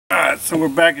Alright, so we're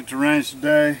back at the ranch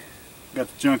today. Got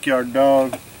the Junkyard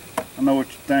Dog. I know what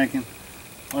you're thinking.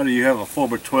 Why do you have a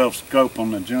 4x12 scope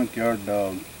on the Junkyard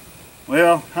Dog?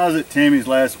 Well, I was at Timmy's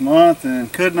last month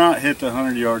and could not hit the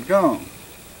 100-yard gong.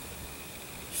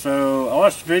 So I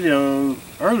watched a video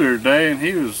earlier today and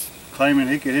he was claiming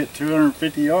he could hit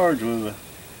 250 yards with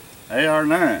an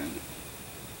AR-9.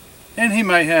 And he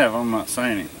may have, I'm not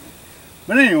saying anything.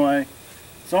 But anyway,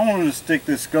 so I wanted to stick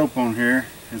this scope on here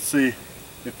and see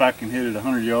if I can hit it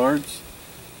 100 yards.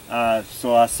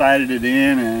 So I sighted it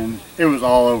in and it was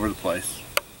all over the place.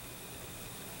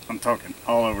 I'm talking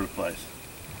all over the place.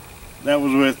 That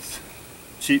was with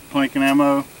cheap Plinken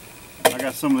ammo. I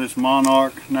got some of this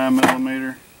Monarch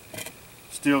 9mm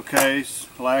steel case,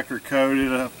 lacquer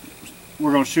coated.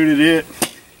 We're going to shoot it.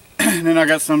 And then I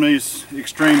got some of these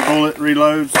Extreme Bullet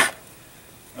reloads.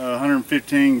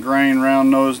 115 grain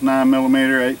round nose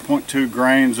 9mm, 8.2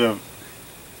 grains of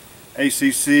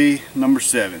ACC number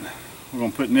 7. We're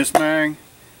going to put in this mag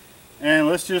and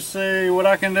let's just see what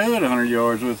I can do at 100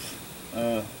 yards with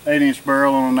 8-inch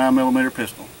barrel on a 9mm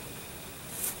pistol.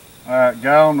 Alright,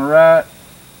 guy on the right,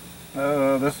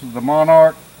 this is the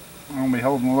Monarch. I'm going to be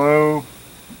holding low,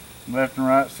 left and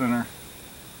right center.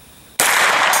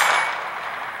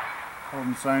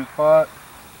 Holding the same spot.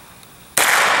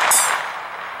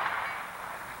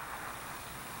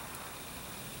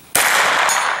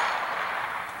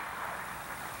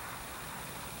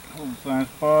 Hold the same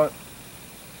spot.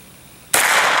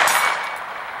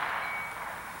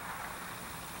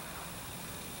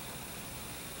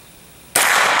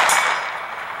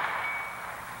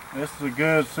 This is a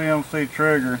good CMC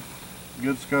trigger,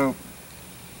 good scope.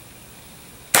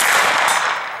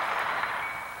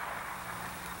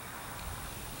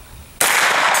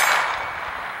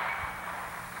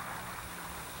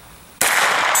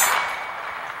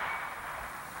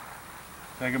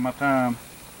 Taking my time.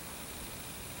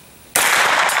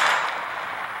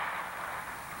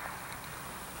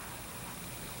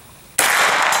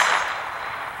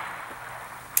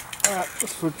 Alright,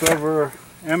 let's switch over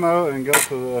ammo and go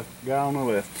to the guy on the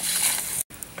left.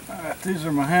 Alright, these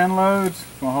are my hand loads.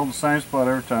 I'm going to hold the same spot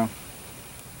every time.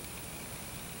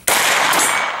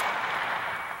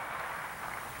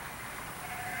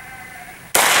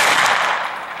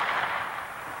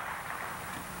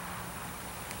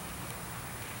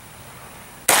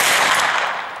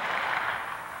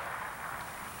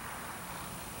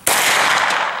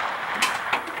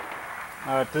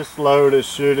 Alright, this load is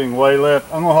shooting way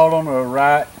left. I'm going to hold on to the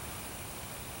right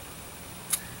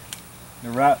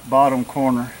bottom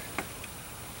corner.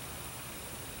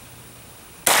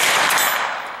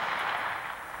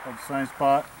 Hold the same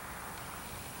spot.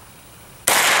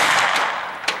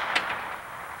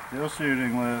 Still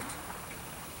shooting left.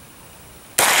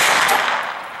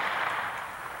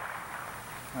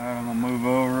 Alright, I'm going to move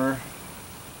over.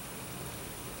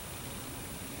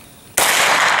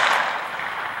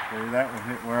 See, that one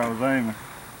hit where I was aiming.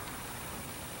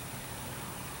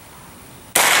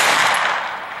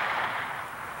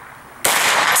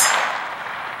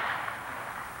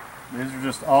 These are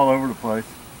just all over the place.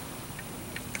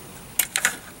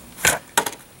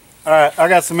 Alright, I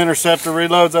got some Interceptor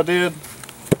reloads I did.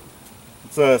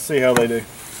 Let's see how they do.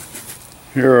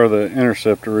 Here are the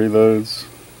Interceptor reloads.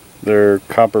 They're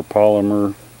copper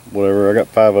polymer, whatever. I got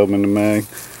 5 of them in the mag.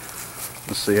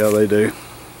 Let's see how they do.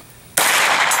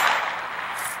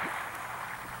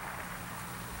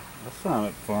 That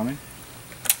sounded funny.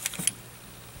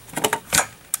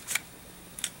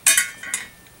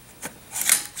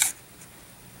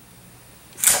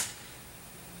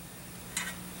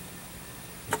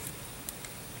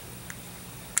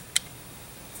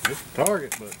 It's a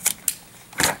target, but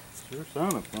sure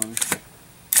sounded funny.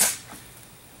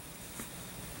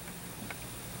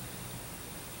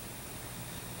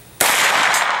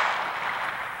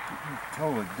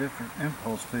 Totally different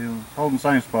impulse field. Holding the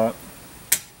same spot.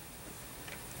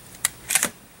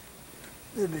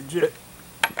 They're legit.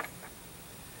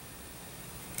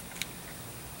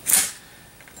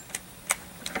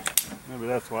 Maybe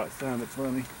that's why it sounded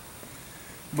funny.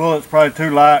 Bullet's probably too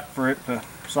light for it to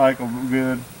cycle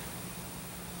good.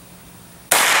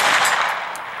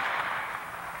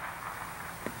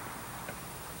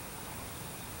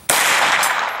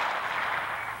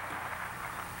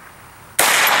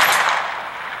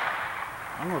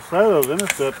 I'm gonna say those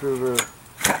Interceptors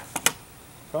are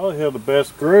probably have the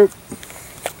best grip.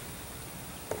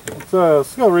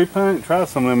 Let's go repaint and try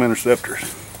some of them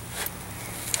Interceptors.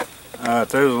 Alright,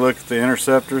 there's a look at the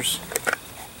Interceptors.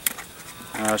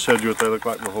 I showed you what they look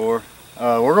like before.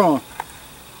 We're gonna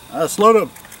load up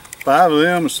 5 of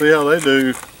them and see how they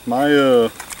do. My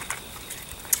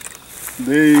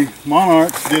The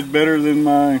Monarchs did better than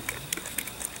my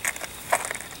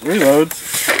reloads,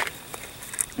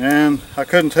 and I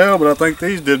couldn't tell, but I think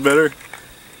these did better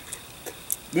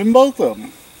than both of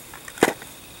them.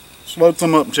 Let's load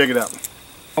some up and check it out.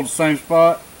 Hold the same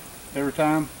spot every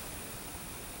time.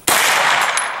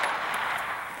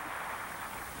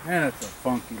 Man, that's a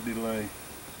funky delay.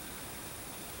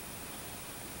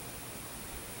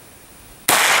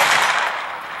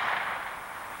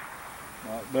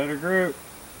 Lot better group.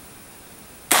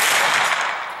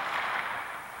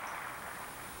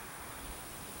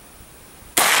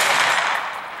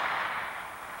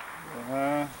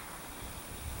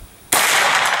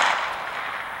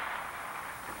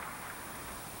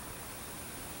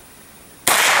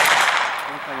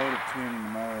 I loaded 10 in the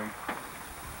mag.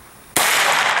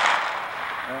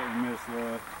 That one missed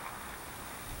left.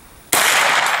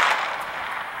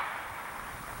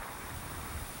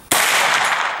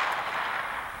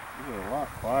 These are a lot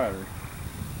quieter.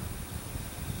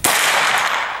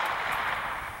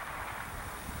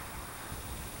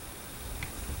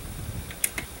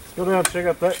 Let's go down and check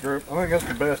out that group. I think that's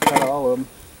the best out of all of them.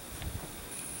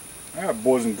 Alright,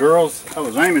 boys and girls, I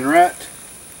was aiming right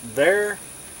there.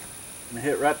 And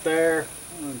hit right there.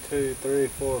 1, 2, 3,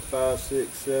 4, 5,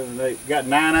 6, 7, 8. Got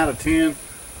 9 out of 10.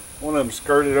 One of them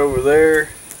skirted over there.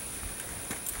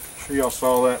 Sure y'all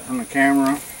saw that from the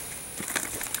camera.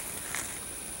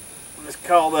 Let's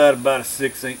call that about a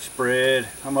 6-inch spread.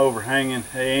 I'm overhanging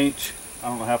an inch. I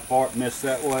don't know how far it missed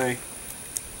that way.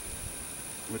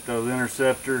 With those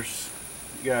interceptors,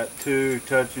 you got 2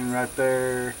 touching right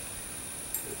there.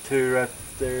 2 right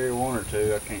there. 1 or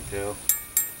 2, I can't tell.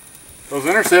 Those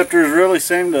interceptors really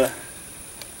seem to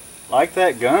like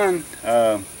that gun.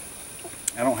 I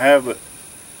don't have but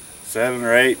 7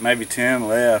 or 8, maybe 10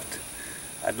 left.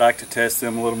 I'd like to test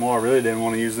them a little more. I really didn't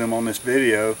want to use them on this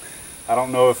video. I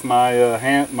don't know if my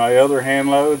other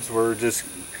hand loads were just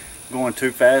going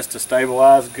too fast to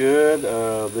stabilize good.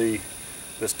 The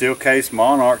steel case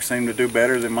Monarch seemed to do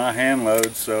better than my hand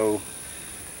loads, so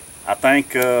I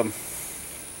think if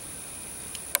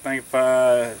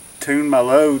I tune my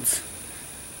loads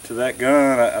to that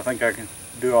gun, I think I can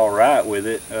do all right with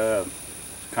it.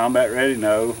 Combat ready,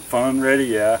 no. Fun ready,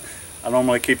 yeah. I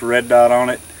normally keep a red dot on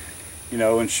it, you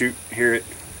know, and shoot here at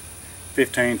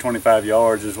 15, 25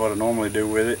 yards is what I normally do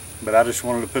with it. But I just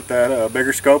wanted to put that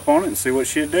bigger scope on it and see what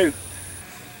she'd do.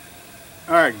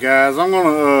 Alright guys, I'm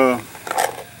going to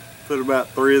put about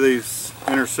 3 of these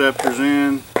interceptors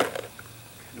in,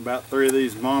 about 3 of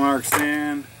these Monarchs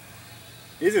in.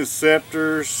 These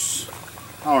interceptors,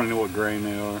 I don't even know what grain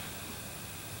they are.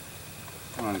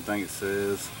 I don't even think it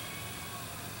says.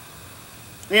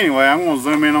 Anyway, I'm going to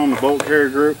zoom in on the bolt carrier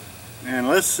group, and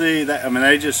let's see that. I mean,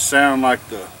 they just sound like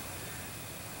the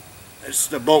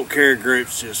bolt carrier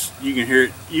groups. Just you can hear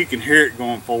it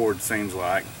going forward. It seems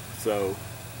like. So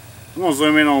I'm going to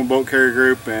zoom in on the bolt carrier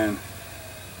group, and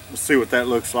we'll see what that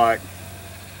looks like.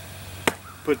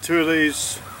 Put 2 of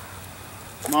these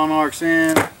Monarchs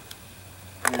in.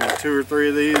 And 2 or 3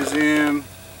 of these in.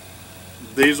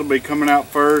 These will be coming out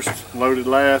first, loaded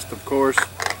last, of course.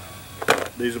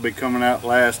 These will be coming out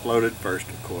last, loaded first,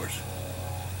 of course.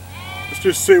 Let's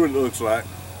just see what it looks like.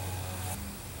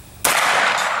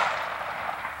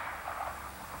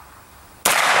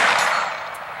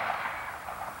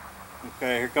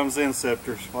 Okay, here comes the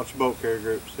interceptors. Watch the bolt carrier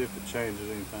group, see if it changes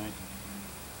anything.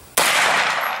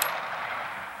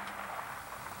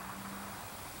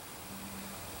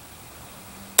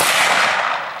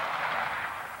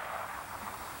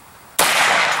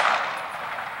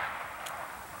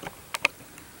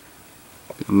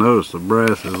 Notice the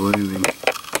brass is landing.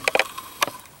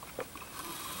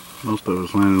 Most of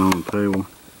it's landing on the table.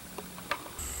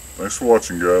 Thanks for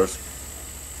watching, guys.